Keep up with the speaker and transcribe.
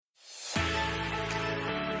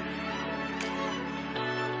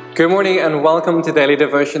Good morning and welcome to Daily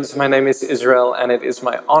Devotions. My name is Israel and it is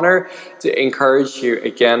my honor to encourage you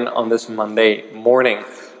again on this Monday morning.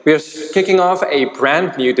 We are kicking off a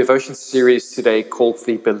brand new devotion series today called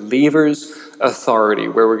The Believer's Authority,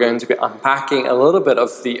 where we're going to be unpacking a little bit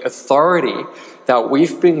of the authority that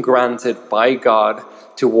we've been granted by God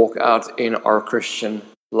to walk out in our Christian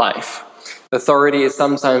life. Authority is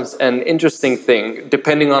sometimes an interesting thing.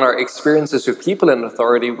 Depending on our experiences with people in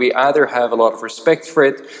authority, we either have a lot of respect for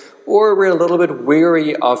it or we're a little bit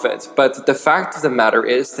weary of it. But the fact of the matter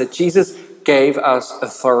is that Jesus gave us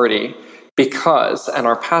authority because, and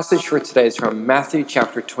our passage for today is from Matthew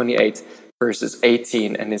chapter 28, verses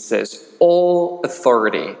 18, and it says, "All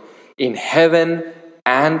authority in heaven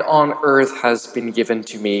and on earth has been given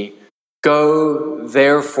to me. Go,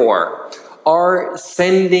 therefore." Our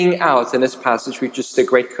sending out in this passage, which is the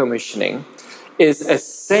Great Commissioning, is a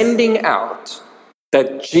sending out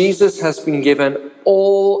that Jesus has been given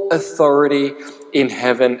all authority in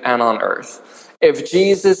heaven and on earth. If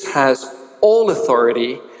Jesus has all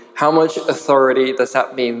authority, how much authority does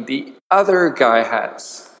that mean the other guy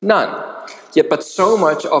has? None. Yet, but so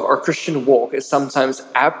much of our Christian walk is sometimes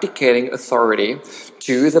abdicating authority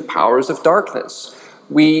to the powers of darkness.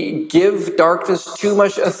 We give darkness too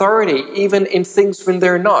much authority, even in things when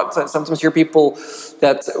they're not. So sometimes you hear people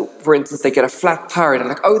that, for instance, they get a flat tire and they're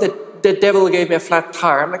like, "Oh, the devil gave me a flat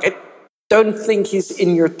tire." I'm like, "I don't think he's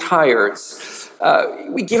in your tires."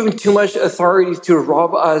 We give him too much authority to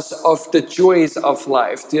rob us of the joys of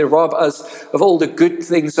life, to rob us of all the good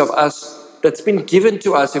things of us that's been given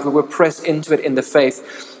to us if we will press into it in the faith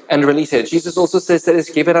and release it. Jesus also says that he's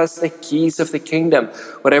given us the keys of the kingdom.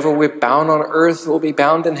 Whatever we're bound on earth will be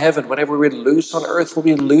bound in heaven. Whatever we loose on earth will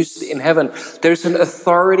be loosed in heaven. There's an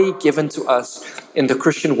authority given to us in the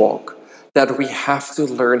Christian walk that we have to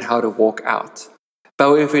learn how to walk out.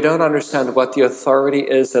 But if we don't understand what the authority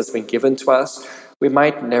is that's been given to us, we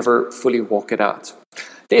might never fully walk it out.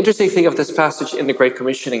 The interesting thing of this passage in the Great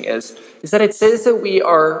Commissioning is that it says that we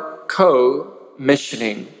are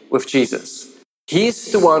co-missioning with Jesus.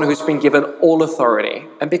 He's the one who's been given all authority.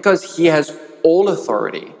 And because he has all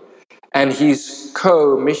authority and he's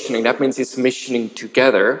co-missioning, that means he's missioning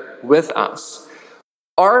together with us.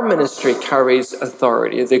 Our ministry carries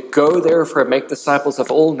authority. They go therefore, make disciples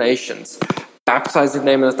of all nations, baptize in the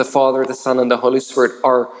name of the Father, the Son, and the Holy Spirit.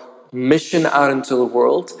 Our mission out into the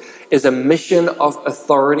world is a mission of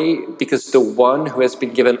authority because the one who has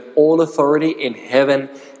been given all authority in heaven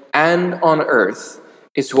and on earth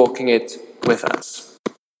is walking it with us.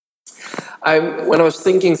 When I was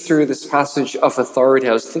thinking through this passage of authority,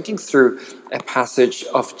 I was thinking through a passage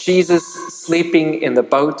of Jesus sleeping in the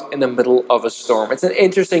boat in the middle of a storm. It's an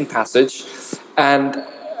interesting passage, and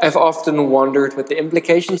I've often wondered what the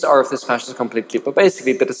implications are of this passage completely. But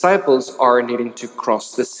basically, the disciples are needing to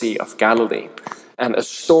cross the Sea of Galilee, and a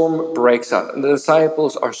storm breaks out, and the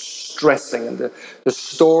disciples are stressing, and the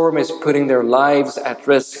storm is putting their lives at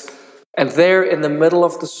risk. And there in the middle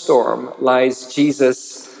of the storm lies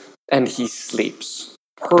Jesus, and he sleeps.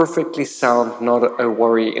 Perfectly sound, not a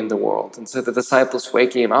worry in the world. And so the disciples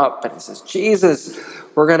wake him up, and he says, "Jesus,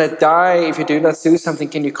 we're going to die if you do not do something.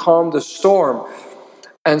 Can you calm the storm?"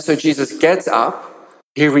 And so Jesus gets up,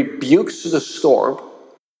 he rebukes the storm,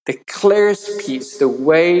 declares peace, the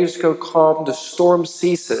waves go calm, the storm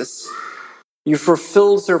ceases. He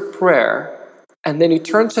fulfills their prayer, and then he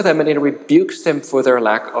turns to them and he rebukes them for their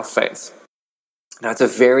lack of faith. Now, it's a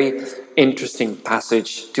very interesting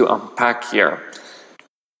passage to unpack here.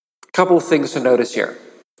 A couple of things to notice here.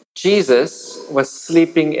 Jesus was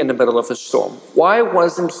sleeping in the middle of a storm. Why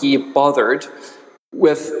wasn't he bothered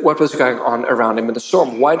with what was going on around him in the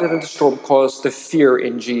storm? Why didn't the storm cause the fear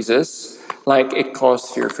in Jesus like it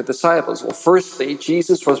caused fear for the disciples? Well, firstly,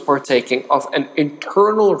 Jesus was partaking of an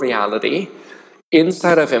internal reality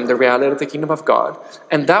inside of him, the reality of the kingdom of God,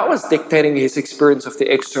 and that was dictating his experience of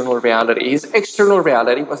the external reality. His external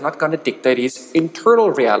reality was not going to dictate his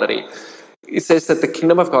internal reality. It says that the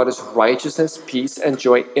kingdom of God is righteousness, peace, and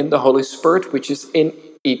joy in the Holy Spirit, which is in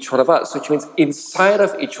each one of us, which means inside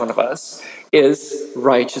of each one of us is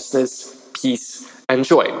righteousness, peace, and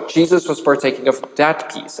joy. Jesus was partaking of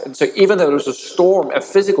that peace. And so even though there was a storm, a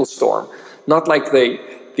physical storm, not like the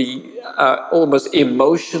almost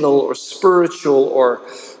emotional or spiritual or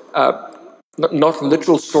not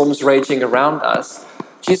literal storms raging around us,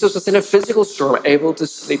 Jesus was in a physical storm, able to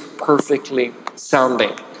sleep perfectly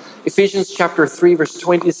sounding. Ephesians chapter 3, verse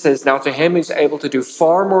 20 says, "Now to him who is able to do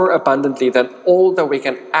far more abundantly than all that we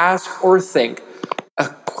can ask or think,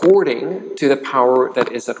 according to the power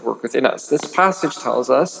that is at work within us." This passage tells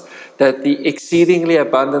us that the exceedingly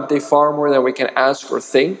abundantly, far more than we can ask or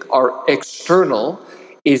think, our external,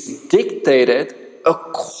 is dictated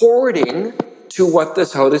according to what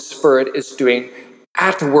this Holy Spirit is doing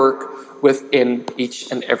at work within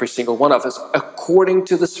each and every single one of us, according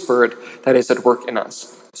to the Spirit that is at work in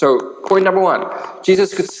us. So, point number one,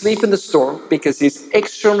 Jesus could sleep in the storm because his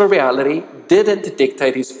external reality didn't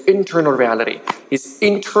dictate his internal reality. His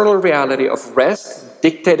internal reality of rest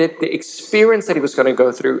dictated the experience that he was going to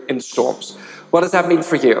go through in storms. What does that mean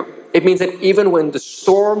for you? It means that even when the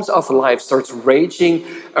storms of life starts raging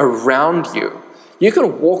around you, you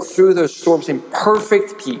can walk through those storms in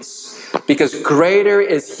perfect peace, because greater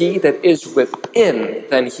is he that is within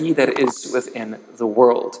than he that is within the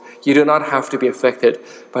world. You do not have to be affected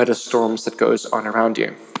by the storms that goes on around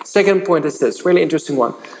you. Second point is this, really interesting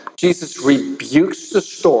one. Jesus rebukes the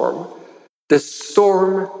storm. The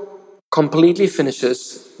storm completely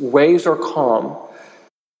finishes. Waves are calm.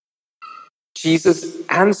 Jesus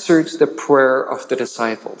answered the prayer of the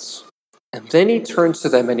disciples. And then he turns to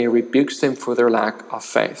them and he rebukes them for their lack of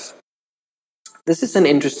faith. This is an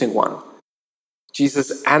interesting one.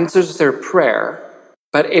 Jesus answers their prayer,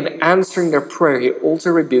 but in answering their prayer, he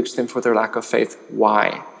also rebukes them for their lack of faith.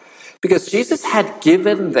 Why? Because Jesus had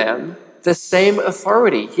given them the same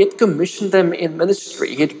authority. He had commissioned them in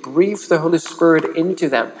ministry. He had breathed the Holy Spirit into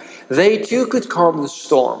them. They too could calm the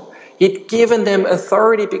storm. He'd given them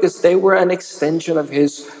authority because they were an extension of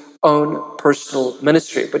his own personal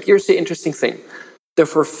ministry. But here's the interesting thing. The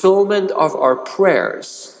fulfillment of our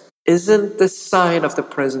prayers isn't the sign of the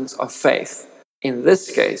presence of faith. In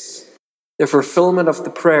this case, the fulfillment of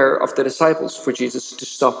the prayer of the disciples for Jesus to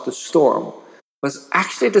stop the storm was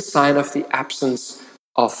actually the sign of the absence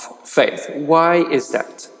of faith. Why is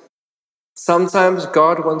that? Sometimes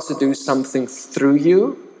God wants to do something through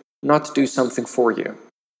you, not do something for you.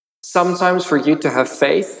 Sometimes for you to have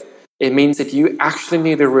faith, it means that you actually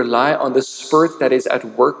need to rely on the Spirit that is at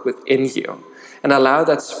work within you and allow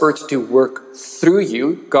that Spirit to work through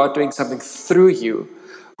you, God doing something through you,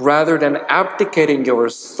 rather than abdicating your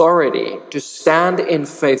authority to stand in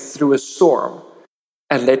faith through a storm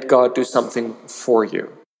and let God do something for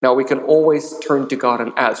you. Now, we can always turn to God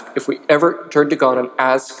and ask. If we ever turn to God and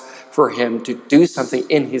ask for him to do something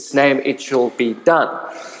in his name, it shall be done.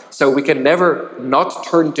 So we can never not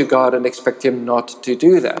turn to God and expect him not to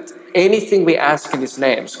do that. Anything we ask in his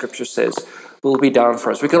name, Scripture says, will be done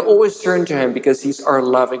for us. We can always turn to him because he's our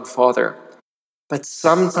loving Father. But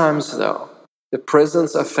sometimes, though, the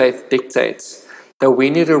presence of faith dictates that we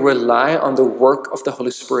need to rely on the work of the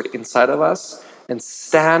Holy Spirit inside of us and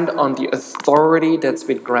stand on the authority that's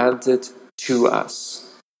been granted to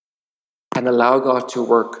us and allow God to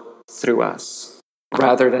work through us,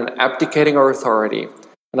 rather than abdicating our authority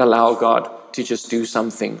and allow God to just do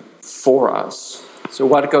something for us. So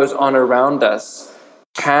what goes on around us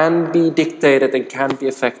can be dictated and can be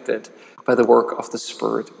affected by the work of the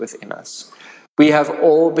Spirit within us. We have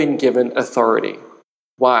all been given authority.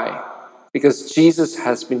 Why? Because Jesus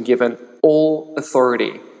has been given all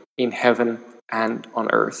authority in heaven and on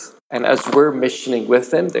earth. And as we're missioning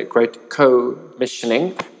with him, the great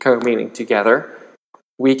co-missioning, co-meaning together,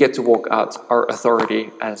 we get to walk out our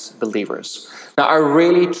authority as believers. Now, I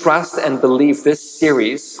really trust and believe this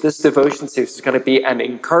series, this devotion series, is going to be an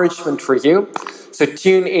encouragement for you. So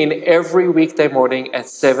tune in every weekday morning at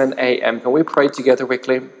 7 a.m. Can we pray together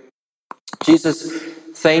quickly? Jesus,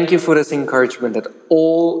 thank you for this encouragement that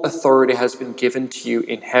all authority has been given to you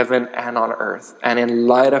in heaven and on earth. And in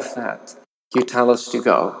light of that, you tell us to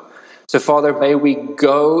go. So, Father, may we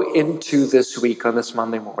go into this week on this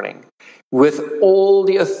Monday morning with all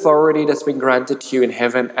the authority that's been granted to you in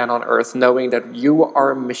heaven and on earth, knowing that you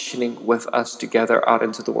are missioning with us together out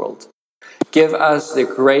into the world. Give us the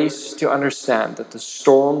grace to understand that the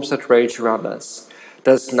storms that rage around us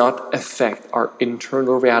does not affect our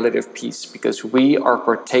internal reality of peace, because we are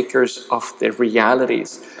partakers of the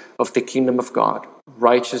realities of the kingdom of God,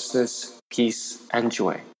 righteousness, peace, and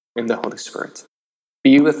joy in the Holy Spirit.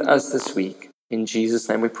 Be with us this week. In Jesus'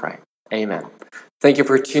 name we pray. Amen. Thank you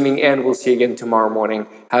for tuning in. We'll see you again tomorrow morning.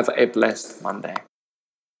 Have a blessed Monday.